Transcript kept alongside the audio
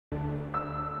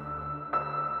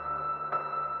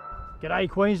G'day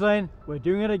Queensland, we're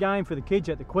doing it again for the kids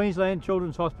at the Queensland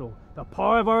Children's Hospital. The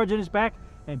Pie of Origin is back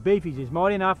and Beefys is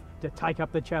mighty enough to take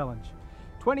up the challenge.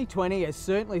 2020 has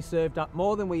certainly served up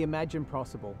more than we imagined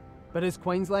possible. But as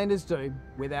Queenslanders do,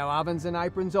 with our ovens and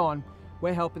aprons on,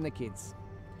 we're helping the kids.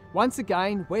 Once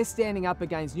again, we're standing up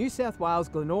against New South Wales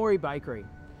Glenorie Bakery.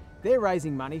 They're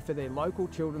raising money for their local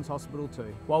children's hospital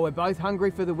too. While we're both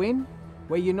hungry for the win,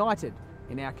 we're united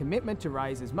in our commitment to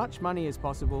raise as much money as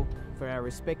possible for our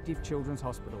respective children's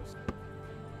hospitals.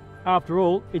 After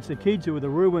all, it's the kids who are the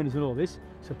real winners in all this.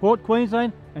 Support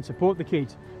Queensland and support the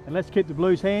kids. And let's keep the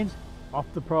Blues' hands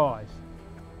off the prize.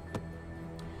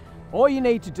 All you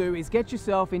need to do is get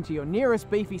yourself into your nearest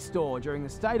Beefy store during the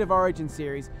State of Origin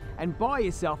series and buy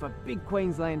yourself a Big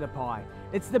Queenslander pie.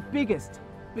 It's the biggest,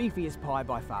 beefiest pie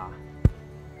by far.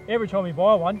 Every time you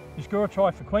buy one, you score a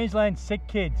try for Queensland's sick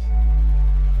kids.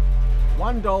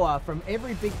 $1 from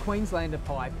every Big Queenslander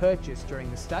pie purchased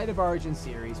during the State of Origin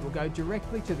series will go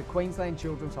directly to the Queensland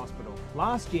Children's Hospital.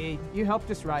 Last year, you helped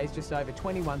us raise just over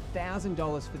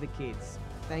 $21,000 for the kids.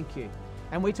 Thank you.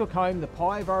 And we took home the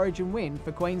Pie of Origin win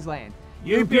for Queensland.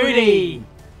 You beauty!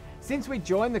 Since we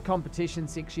joined the competition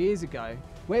 6 years ago,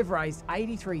 we've raised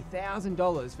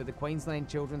 $83,000 for the Queensland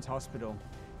Children's Hospital.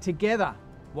 Together,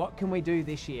 what can we do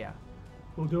this year?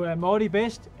 We'll do our mighty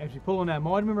best as we pull on our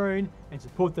mighty maroon and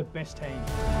support the best team.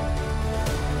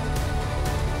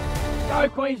 Go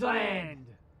Queensland!